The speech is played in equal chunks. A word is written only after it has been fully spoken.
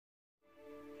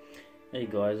Hey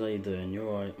guys, how you doing? You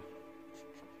alright?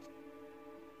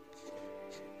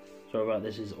 Sorry about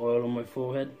this, is oil on my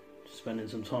forehead. Just spending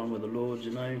some time with the Lord,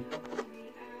 you know.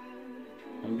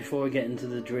 And before I get into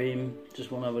the dream, just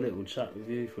want to have a little chat with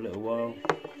you for a little while.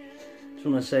 Just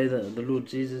want to say that the Lord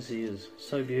Jesus, He is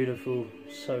so beautiful,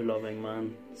 so loving,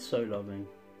 man. So loving.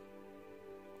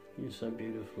 He's so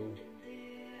beautiful.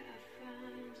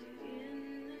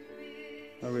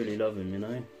 I really love Him, you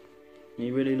know. He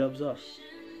really loves us.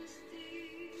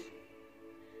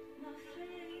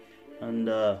 And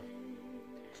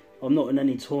I'm not in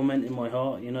any torment in my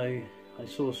heart, you know. I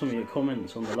saw some of your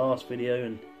comments on the last video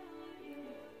and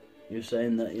you're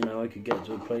saying that, you know, I could get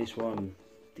to a place where I'm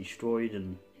destroyed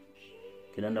and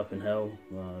could end up in hell.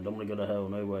 I don't want to go to hell,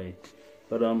 no way.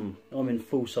 But I'm in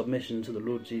full submission to the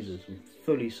Lord Jesus. I'm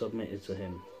fully submitted to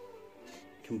Him.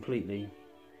 Completely.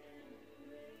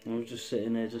 I was just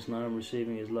sitting there just now and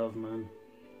receiving His love, man.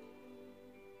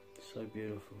 So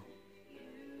beautiful.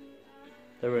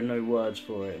 There are no words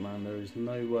for it, man. There is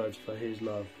no words for His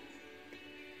love.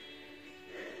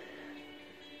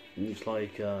 And it's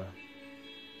like,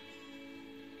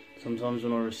 sometimes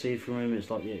when I receive from Him, it's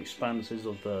like the expanses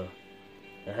of the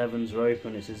heavens are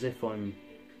open. It's as if I'm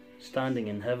standing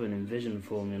in heaven in vision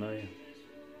form, you know.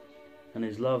 And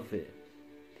His love, the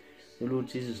Lord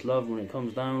Jesus' love, when it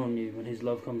comes down on you, when His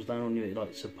love comes down on you, it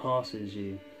like surpasses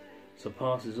you,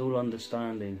 surpasses all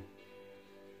understanding.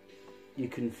 You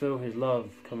can feel His love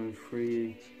coming through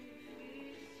you.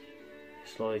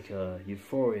 It's like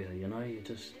euphoria, you know. You're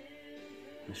just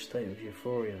in a state of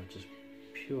euphoria, just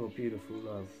pure, beautiful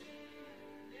love.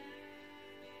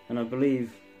 And I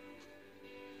believe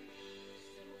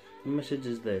the message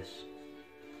is this: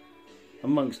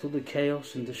 amongst all the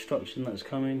chaos and destruction that's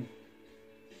coming,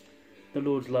 the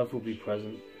Lord's love will be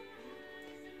present.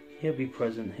 He'll be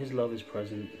present. His love is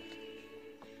present.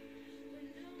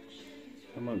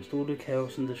 Amongst all the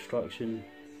chaos and destruction,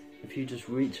 if you just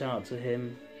reach out to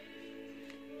Him,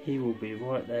 He will be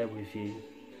right there with you.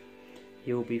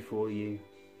 He will be for you.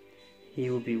 He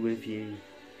will be with you.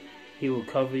 He will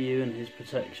cover you in His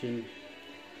protection.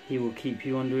 He will keep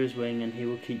you under His wing, and He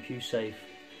will keep you safe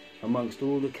amongst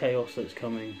all the chaos that's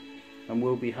coming and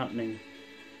will be happening.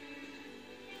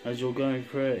 As you're going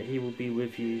through it, He will be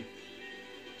with you.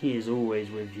 He is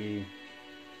always with you.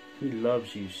 He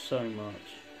loves you so much.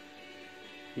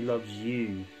 He loves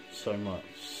you so much,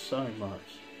 so much.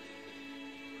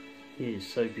 He is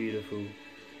so beautiful.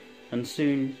 And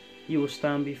soon you will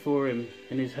stand before Him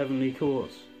in His heavenly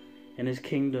courts, in His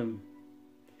kingdom,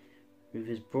 with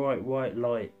His bright white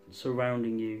light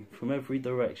surrounding you from every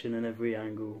direction and every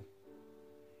angle.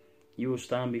 You will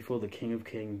stand before the King of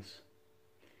Kings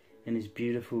in His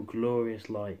beautiful, glorious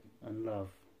light and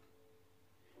love.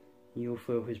 You will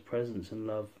feel His presence and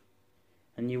love,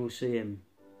 and you will see Him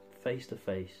face to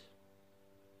face.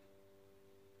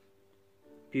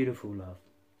 Beautiful love.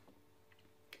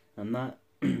 And that,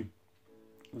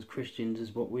 as Christians,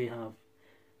 is what we have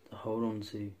to hold on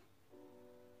to.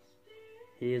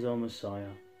 He is our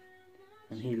Messiah,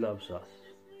 and He loves us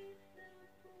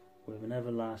with an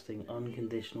everlasting,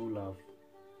 unconditional love.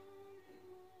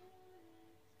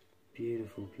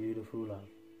 Beautiful, beautiful love.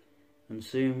 And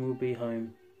soon we'll be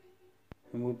home,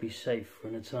 and we'll be safe for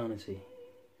an eternity.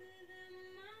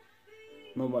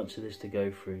 Not much of this to go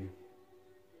through.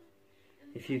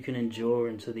 If you can endure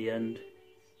until the end,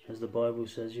 as the Bible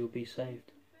says, you'll be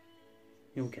saved.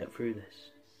 You'll get through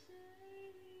this.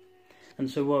 And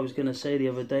so what I was going to say the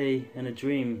other day in a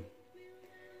dream,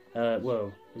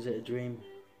 well, is it a dream?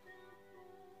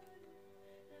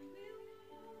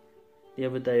 The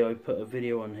other day I put a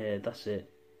video on here, that's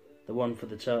it. The one for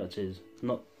the churches.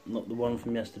 Not the one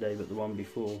from yesterday, but the one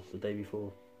before, the day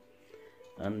before.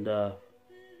 And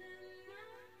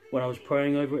when I was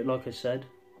praying over it, like I said,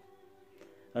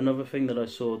 another thing that I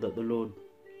saw that the Lord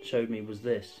showed me was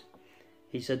this.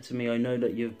 He said to me, I know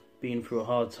that you've been through a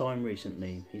hard time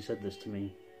recently. He said this to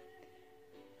me.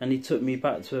 And He took me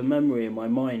back to a memory in my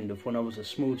mind of when I was a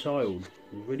small child,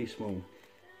 really small.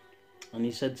 And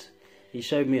He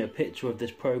showed me a picture of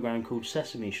this program called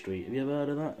Sesame Street. Have you ever heard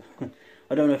of that?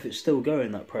 I don't know if it's still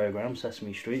going, that program,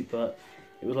 Sesame Street, but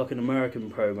it was like an American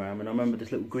program, and I remember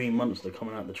this little green monster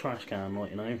coming out the trash can,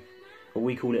 like, you know. Well,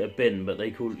 we call it a bin, but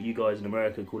you guys in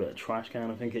America call it a trash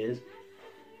can, I think it is.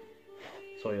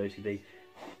 Sorry, OCD.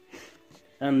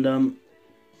 And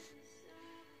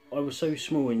I was so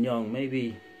small and young,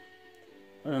 maybe,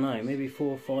 I don't know, maybe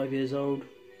 4 or 5 years old.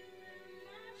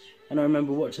 And I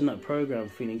remember watching that program,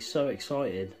 feeling so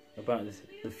excited about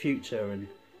the future, and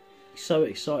so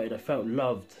excited. I felt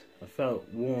loved. I felt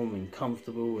warm and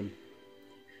comfortable, and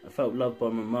I felt loved by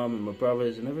my mum and my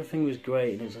brothers, and everything was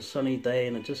great, and it was a sunny day,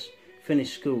 and I just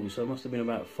finished school, so I must have been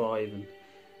about 5, and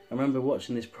I remember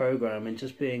watching this programme and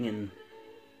just being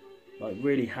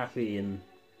really happy and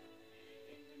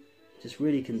just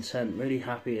really content, really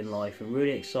happy in life, and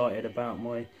really excited about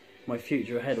my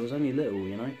future ahead. I was only little,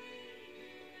 you know.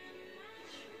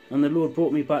 And the Lord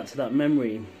brought me back to that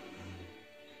memory,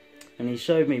 and He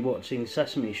showed me watching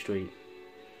Sesame Street,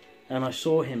 and I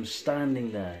saw Him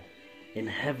standing there in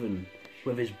heaven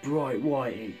with His bright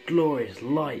white and glorious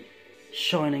light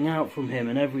shining out from Him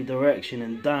in every direction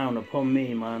and down upon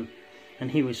me, man. And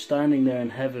He was standing there in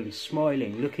heaven,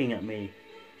 smiling, looking at me,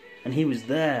 and He was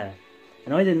there.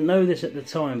 And I didn't know this at the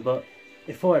time, but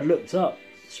if I had looked up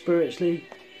spiritually,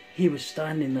 He was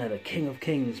standing there, the King of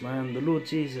Kings, man, the Lord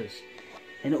Jesus,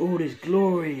 in all His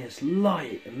glorious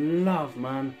light and love,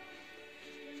 man.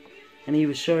 And He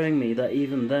was showing me that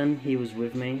even then He was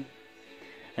with me.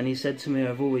 And He said to me,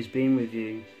 I've always been with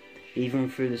you, even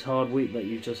through this hard week that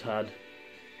you've just had.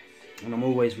 And I'm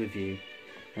always with you.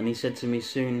 And He said to me,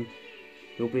 soon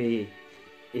I'll be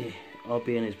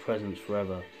in His presence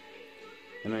forever.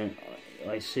 And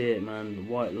I see it, man, the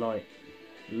white light,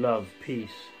 love,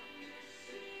 peace.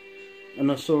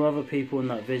 And I saw other people in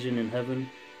that vision in heaven,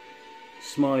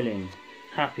 smiling,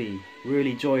 happy,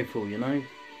 really joyful, you know.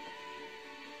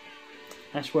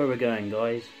 That's where we're going,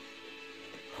 guys.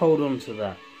 Hold on to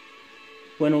that.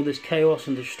 When all this chaos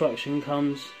and destruction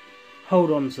comes, hold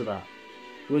on to that.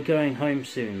 We're going home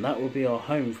soon. That will be our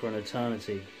home for an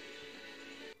eternity.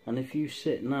 And if you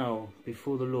sit now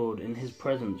before the Lord in His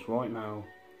presence right now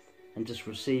and just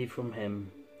receive from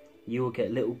Him, you will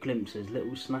get little glimpses,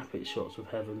 little snap-it shots of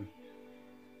heaven.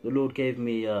 The Lord gave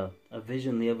me a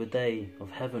vision the other day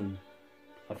of heaven.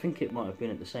 I think it might have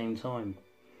been at the same time.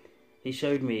 He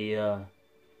showed me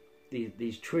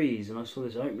these trees, and I saw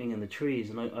this opening in the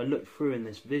trees, and I looked through in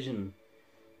this vision,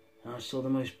 and I saw the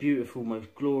most beautiful,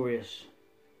 most glorious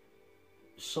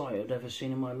sight I'd ever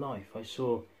seen in my life. I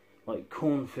saw like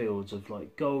cornfields of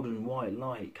like golden white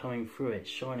light coming through it,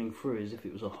 shining through as if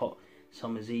it was a hot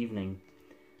summer's evening.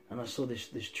 And I saw this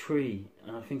tree,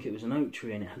 and I think it was an oak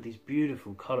tree, and it had these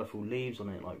beautiful colourful leaves on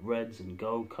it, like reds and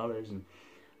gold colours, and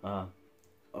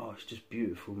it's just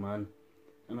beautiful, man.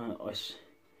 And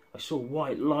I saw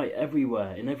white light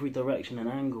everywhere, in every direction and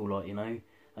angle, like, you know,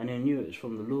 and I knew it was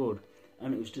from the Lord,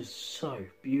 and it was just so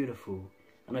beautiful.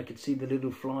 And I could see the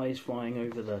little flies flying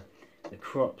over the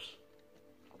crops,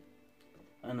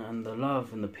 and the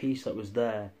love and the peace that was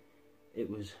there. It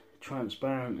was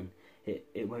transparent, and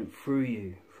it went through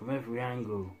you from every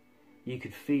angle. You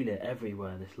could feel it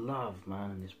everywhere, this love, man,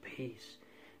 and this peace.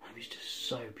 It was just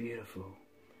so beautiful,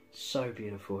 so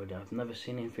beautiful. I've never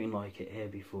seen anything like it here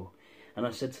before. And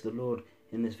I said to the Lord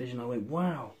in this vision, I went,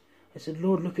 wow. I said,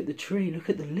 Lord, look at the tree, look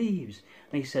at the leaves.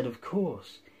 And He said, of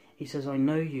course. He says, I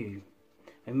know you.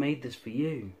 I made this for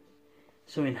you.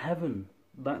 So in heaven,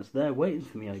 that's there waiting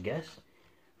for me, I guess.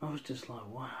 I was just like,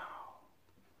 wow.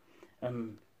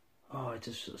 And I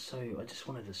just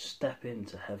wanted to step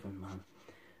into heaven, man.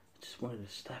 I just wanted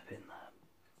to step in there.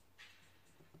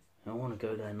 And I want to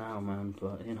go there now, man,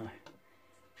 but, you know,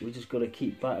 we just got to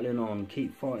keep battling on,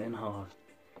 keep fighting hard,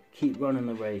 keep running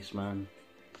the race, man.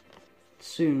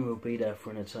 Soon we'll be there for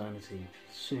an eternity.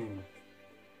 Soon.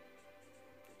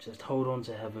 Just hold on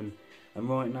to heaven. And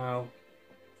right now,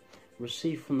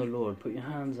 receive from the Lord. Put your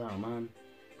hands out, man.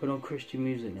 Put on Christian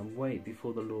music and wait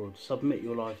before the Lord. Submit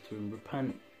your life to Him.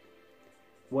 Repent.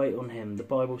 Wait on Him. The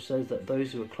Bible says that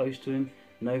those who are close to Him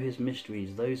know His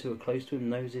mysteries. Those who are close to Him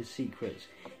knows His secrets.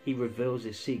 He reveals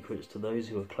His secrets to those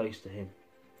who are close to Him.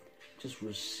 Just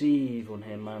receive on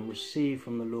Him, man. Receive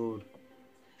from the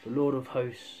Lord of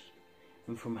hosts,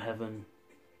 and from heaven.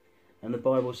 And the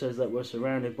Bible says that we're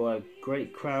surrounded by a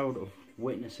great crowd of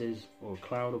witnesses, or a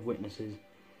cloud of witnesses.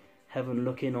 Heaven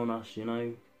looking on us, you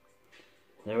know.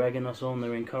 They're egging us on,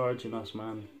 they're encouraging us,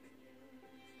 man.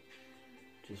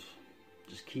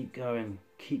 Just keep going,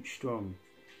 keep strong,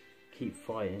 keep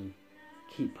fighting,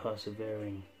 keep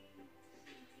persevering.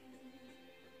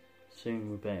 Soon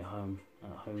we'll be at home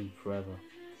forever.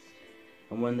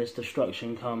 And when this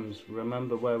destruction comes,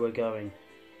 remember where we're going.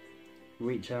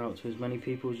 Reach out to as many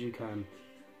people as you can.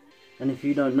 And if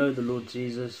you don't know the Lord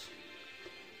Jesus,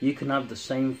 you can have the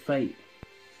same fate.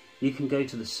 You can go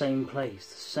to the same place,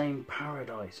 the same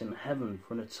paradise in heaven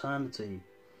for an eternity,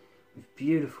 with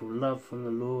beautiful love from the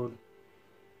Lord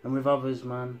and with others,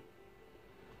 man.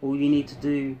 All you need to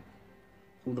do,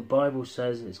 all the Bible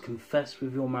says, is confess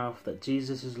with your mouth that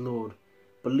Jesus is Lord.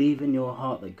 Believe in your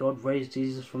heart that God raised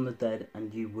Jesus from the dead,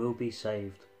 and you will be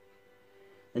saved.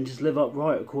 And just live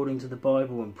upright according to the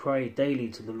Bible and pray daily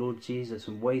to the Lord Jesus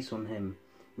and wait on Him.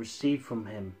 receive from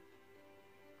him,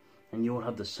 and you'll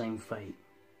have the same fate.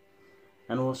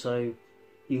 And also,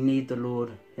 you need the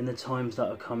Lord in the times that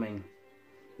are coming.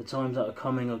 The times that are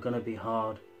coming are going to be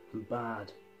hard and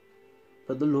bad.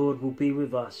 But the Lord will be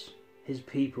with us, his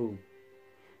people.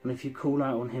 And if you call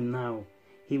out on him now,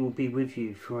 he will be with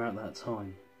you throughout that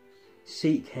time.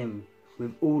 Seek him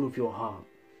with all of your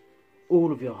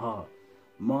heart,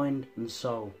 mind and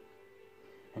soul,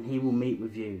 and he will meet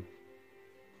with you.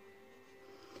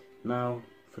 Now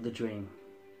for the dream.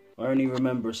 I only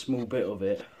remember a small bit of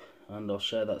it, and I'll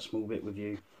share that small bit with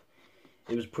you.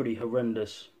 It was pretty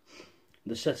horrendous.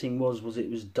 The setting was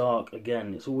it was dark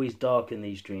again. It's always dark in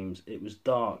these dreams. It was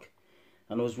dark,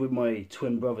 and I was with my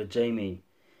twin brother Jamie,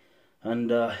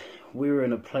 and we were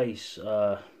in a place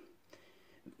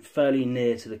fairly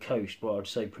near to the coast, but I'd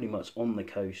say pretty much on the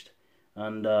coast,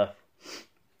 and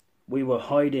we were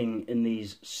hiding in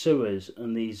these sewers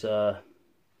and these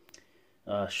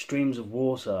streams of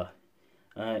water.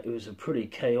 It was a pretty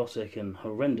chaotic and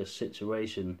horrendous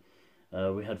situation.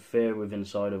 We had fear within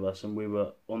inside of us, and we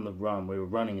were on the run. We were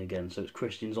running again, so it's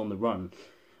Christians on the run.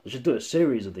 I should do a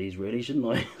series of these, really, shouldn't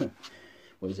I?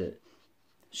 What is it?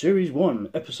 Series 1,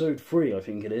 Episode 3, I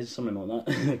think it is, something like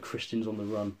that. Christians on the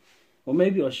run. Or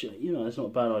maybe I should, it's not a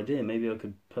bad idea. Maybe I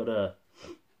could put a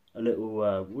little,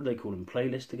 what do they call them,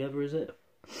 playlist together, is it?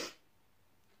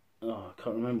 Oh, I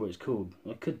can't remember what it's called.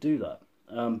 I could do that.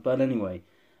 But anyway,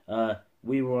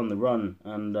 we were on the run,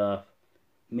 and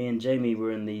me and Jamie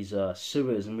were in these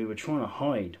sewers, and we were trying to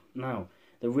hide. Now,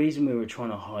 the reason we were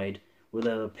trying to hide was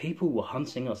that the people were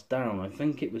hunting us down. I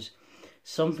think it was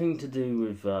something to do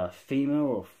with FEMA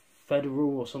or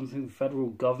federal or something, federal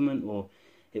government, or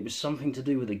it was something to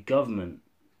do with the government.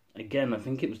 Again, I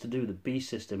think it was to do with the beast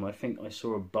system. I think I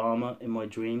saw Obama in my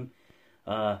dream.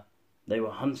 They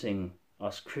were hunting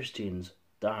us Christians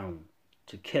down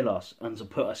to kill us and to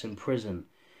put us in prison.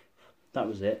 That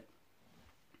was it.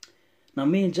 Now,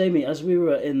 me and Jamie, as we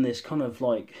were in this kind of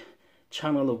like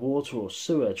channel of water or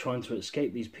sewer trying to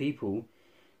escape these people,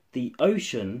 the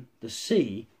ocean, the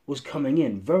sea, was coming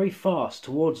in very fast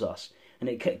towards us, and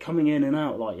it kept coming in and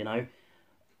out like,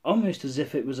 almost as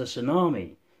if it was a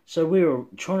tsunami. So we were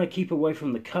trying to keep away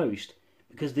from the coast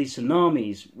because these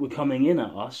tsunamis were coming in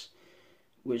at us,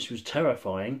 which was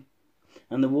terrifying.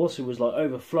 And the water was like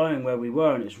overflowing where we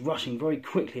were, and it's rushing very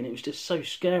quickly, and it was just so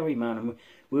scary, man. And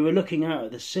we were looking out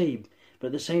at the sea, but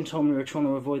at the same time we were trying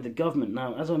to avoid the government.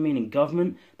 Now, as I mean in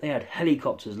government, they had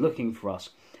helicopters looking for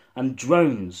us, and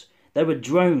drones. There were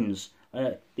drones.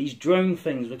 These drone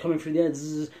things were coming through the air,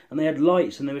 and they had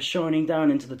lights, and they were shining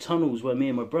down into the tunnels where me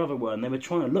and my brother were, and they were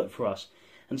trying to look for us.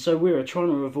 And so we were trying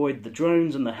to avoid the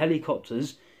drones and the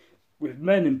helicopters with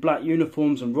men in black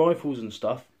uniforms and rifles and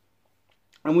stuff.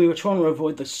 And we were trying to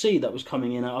avoid the sea that was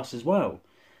coming in at us as well.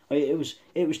 It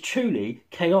was truly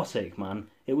chaotic, man.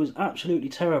 It was absolutely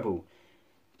terrible.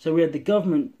 So we had the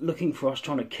government looking for us,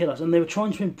 trying to kill us, and they were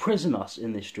trying to imprison us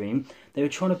in this dream. They were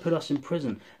trying to put us in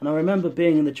prison. And I remember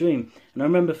being in the dream, and I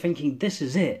remember thinking, this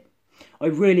is it. I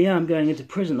really am going into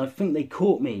prison. I think they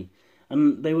caught me,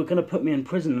 and they were going to put me in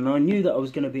prison. And I knew that I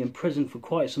was going to be in prison for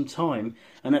quite some time,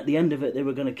 and at the end of it, they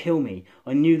were going to kill me.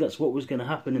 I knew that's what was going to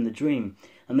happen in the dream.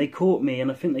 And they caught me,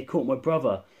 and I think they caught my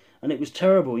brother. And it was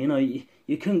terrible,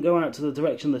 you couldn't go out to the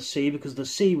direction of the sea because the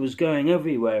sea was going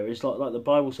everywhere. It's like the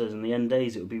Bible says, in the end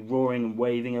days it would be roaring and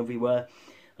waving everywhere.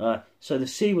 So the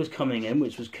sea was coming in,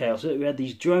 which was chaos. We had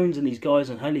these drones and these guys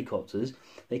in helicopters.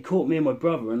 They caught me and my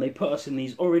brother, and they put us in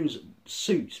these orange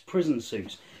suits, prison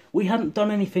suits. We hadn't done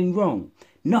anything wrong.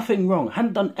 Nothing wrong.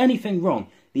 Hadn't done anything wrong.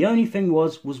 The only thing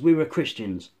was we were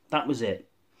Christians. That was it.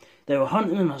 They were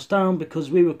hunting us down because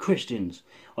we were Christians.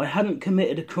 I hadn't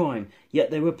committed a crime, yet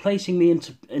they were placing me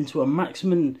into a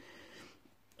maximum,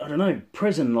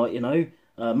 prison,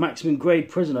 maximum grade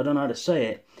prison, I don't know how to say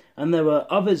it. And there were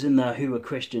others in there who were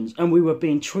Christians, and we were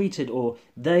being treated, or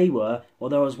they were,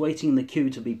 although I was waiting in the queue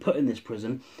to be put in this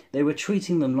prison, they were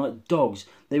treating them like dogs.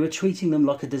 They were treating them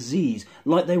like a disease,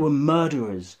 like they were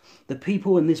murderers. The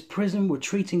people in this prison were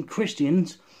treating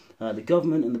Christians, the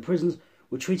government and the prisons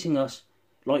were treating us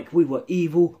like we were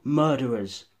evil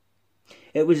murderers.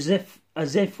 It was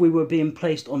as if we were being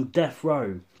placed on death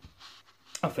row.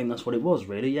 I think that's what it was,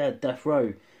 really. Yeah, death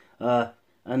row. And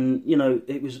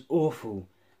it was awful.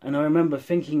 And I remember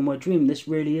thinking in my dream, this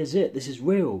really is it. This is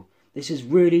real. This is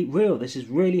really real. This is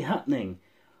really happening.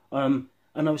 And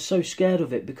I was so scared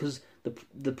of it because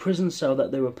the prison cell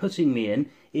that they were putting me in,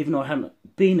 even though I hadn't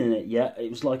been in it yet, it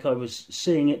was like I was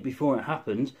seeing it before it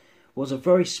happened, was a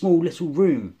very small little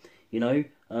room.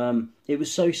 It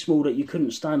was so small that you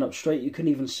couldn't stand up straight, you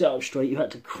couldn't even sit up straight, you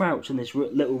had to crouch in this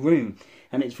little room,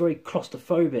 and it's very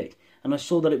claustrophobic, and I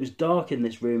saw that it was dark in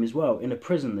this room as well, in a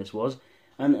prison this was,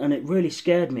 and it really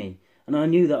scared me. And I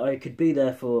knew that I could be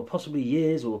there for possibly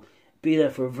years, or be there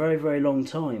for a very, very long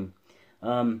time.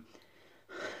 And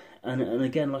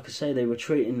again, like I say, they were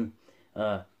treating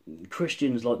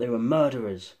Christians like they were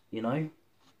murderers, you know.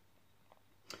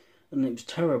 And it was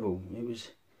terrible. It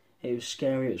was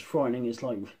scary. It was frightening. It's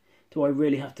like, do I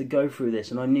really have to go through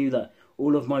this? And I knew that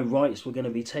all of my rights were going to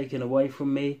be taken away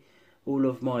from me, all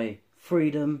of my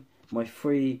freedom, my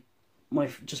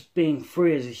just being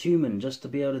free as a human, just to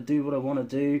be able to do what I want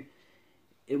to do.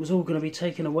 It was all going to be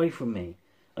taken away from me.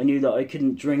 I knew that I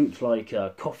couldn't drink like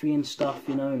coffee and stuff,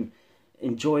 you know, and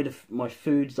enjoy my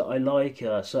foods that I like,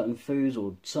 certain foods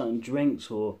or certain drinks,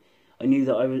 or I knew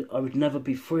that I would never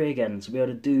be free again to be able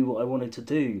to do what I wanted to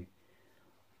do.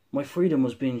 My freedom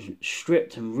was being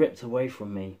stripped and ripped away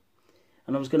from me.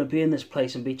 And I was going to be in this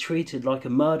place and be treated like a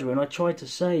murderer. And I tried to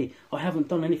say, I haven't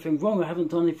done anything wrong, I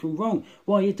haven't done anything wrong.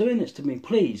 Why are you doing this to me,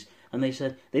 please? And they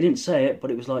said, they didn't say it, but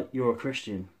it was like, you're a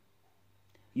Christian.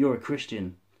 You're a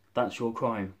Christian. That's your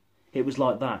crime. It was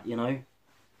like that, you know.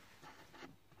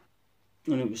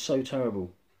 And it was so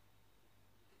terrible.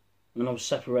 And I was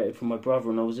separated from my brother,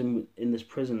 and I was in this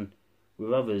prison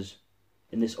with others,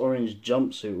 in this orange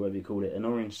jumpsuit, whatever you call it, an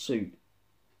orange suit.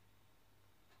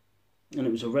 And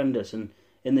it was horrendous. And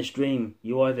in this dream,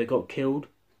 you either got killed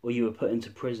or you were put into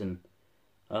prison,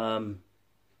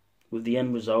 with the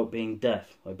end result being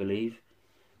death, I believe.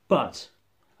 But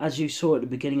as you saw at the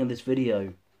beginning of this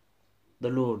video, the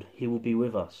Lord, He will be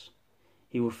with us.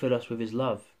 He will fill us with His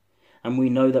love. And we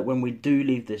know that when we do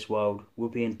leave this world, we'll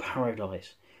be in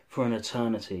paradise for an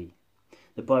eternity.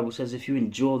 The Bible says if you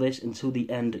endure this until the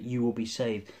end, you will be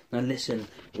saved. Now listen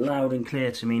loud and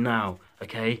clear to me now,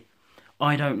 okay?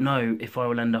 I don't know if I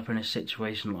will end up in a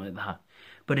situation like that,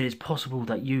 but it is possible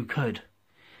that you could.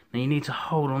 Now you need to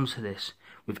hold on to this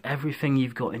with everything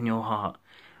you've got in your heart.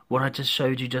 What I just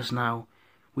showed you just now,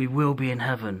 we will be in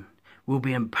heaven. We'll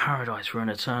be in paradise for an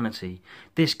eternity.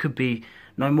 This could be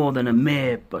no more than a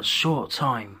mere but short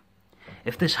time.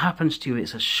 If this happens to you,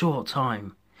 it's a short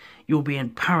time. You'll be in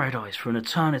paradise for an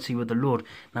eternity with the Lord.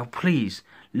 Now please,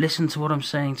 listen to what I'm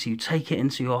saying to you. Take it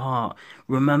into your heart.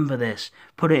 Remember this.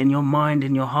 Put it in your mind,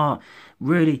 in your heart.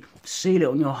 Really seal it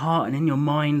on your heart and in your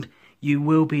mind. You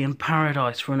will be in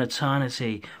paradise for an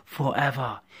eternity,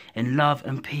 forever, in love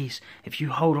and peace. If you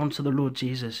hold on to the Lord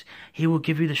Jesus, He will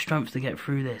give you the strength to get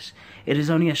through this. It is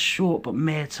only a short but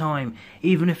mere time.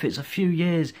 Even if it's a few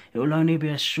years, it will only be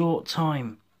a short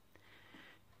time.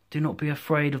 Do not be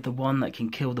afraid of the one that can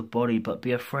kill the body, but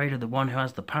be afraid of the one who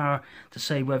has the power to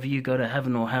say whether you go to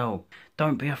heaven or hell.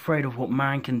 Don't be afraid of what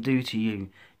man can do to you.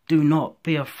 Do not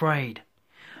be afraid.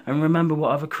 And remember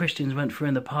what other Christians went through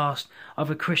in the past.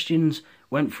 Other Christians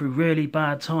went through really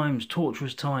bad times,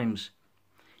 torturous times.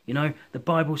 You know, the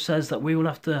Bible says that we will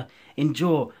have to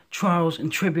endure trials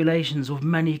and tribulations of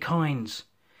many kinds.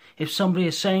 If somebody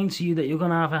is saying to you that you're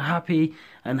going to have a happy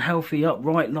and healthy,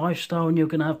 upright lifestyle and you're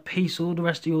going to have peace all the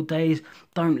rest of your days,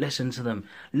 don't listen to them.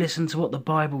 Listen to what the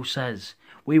Bible says.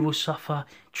 We will suffer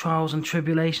trials and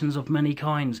tribulations of many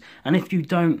kinds. And if you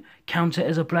don't, count it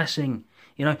as a blessing.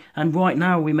 You know, and right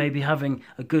now we may be having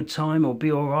a good time or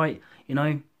be all right, you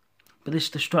know, but this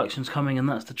destruction's coming and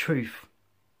that's the truth.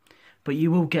 But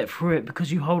you will get through it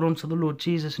because you hold on to the Lord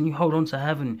Jesus and you hold on to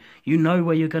heaven. You know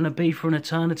where you're going to be for an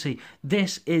eternity.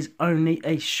 This is only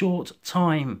a short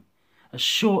time. A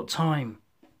short time.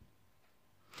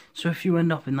 So if you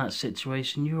end up in that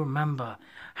situation, you remember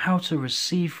how to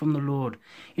receive from the Lord.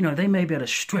 You know, they may be able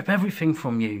to strip everything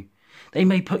from you. They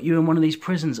may put you in one of these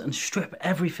prisons and strip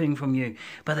everything from you,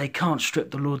 but they can't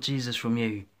strip the Lord Jesus from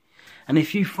you. And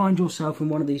if you find yourself in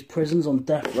one of these prisons on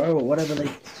death row or whatever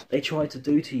they try to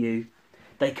do to you,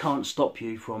 they can't stop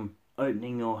you from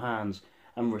opening your hands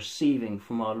and receiving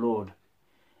from our Lord.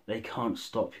 They can't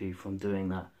stop you from doing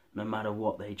that, no matter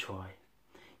what they try.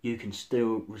 You can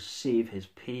still receive His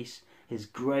peace, His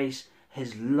grace,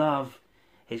 His love,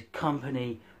 His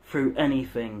company through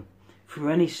anything, through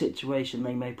any situation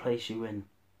they may place you in.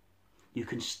 You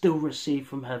can still receive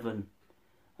from heaven.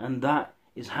 And that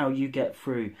is how you get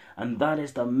through. And that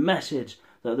is the message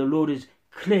that the Lord is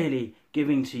clearly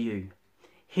giving to you.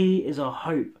 He is our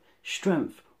hope,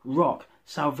 strength, rock,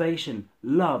 salvation,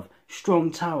 love,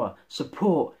 strong tower,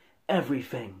 support,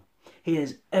 everything. He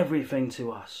is everything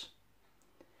to us.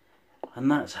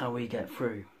 And that's how we get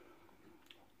through.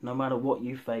 No matter what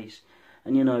you face.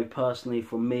 And you know, personally,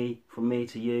 from me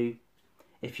to you,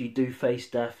 if you do face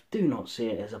death, do not see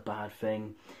it as a bad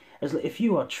thing. As if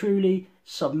you are truly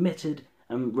submitted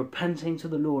and repenting to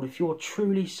the Lord, if you're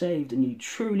truly saved and you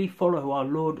truly follow our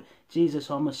Lord Jesus,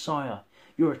 our Messiah,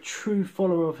 you're a true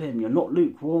follower of him, you're not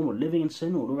lukewarm or living in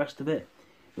sin or the rest of it,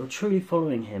 you're truly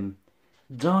following him,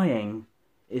 dying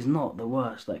is not the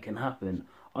worst that can happen.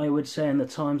 I would say in the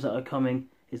times that are coming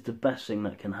is the best thing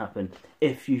that can happen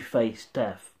if you face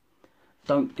death.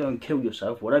 Don't go and kill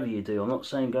yourself, whatever you do. I'm not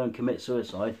saying go and commit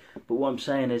suicide, but what I'm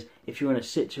saying is if you're in a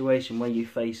situation where you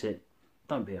face it,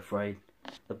 don't be afraid.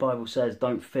 The Bible says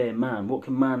don't fear man. What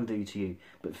can man do to you?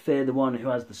 But fear the one who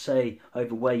has the say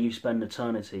over where you spend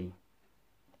eternity.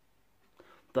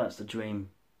 That's the dream.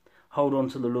 Hold on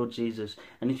to the Lord Jesus.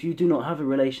 And if you do not have a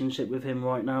relationship with him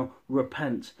right now,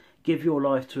 repent. Give your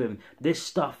life to him. This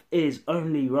stuff is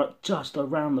only just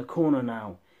around the corner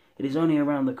now. It is only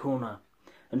around the corner.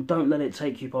 And don't let it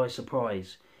take you by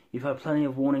surprise. You've had plenty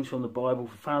of warnings from the Bible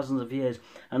for thousands of years.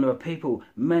 And there are people,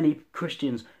 many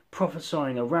Christians,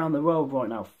 prophesying around the world right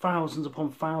now. Thousands upon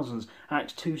thousands.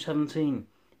 Acts 2:17.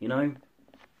 You know?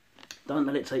 Don't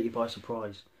let it take you by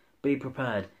surprise. Be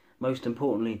prepared. Most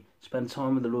importantly, spend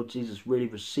time with the Lord Jesus. Really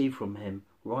receive from him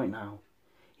right now.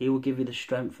 He will give you the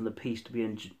strength and the peace to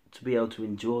be able to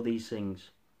endure these things.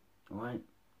 Alright?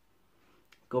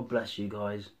 God bless you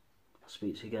guys. I'll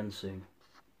speak to you again soon.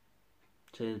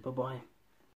 Cheers. Bye-bye.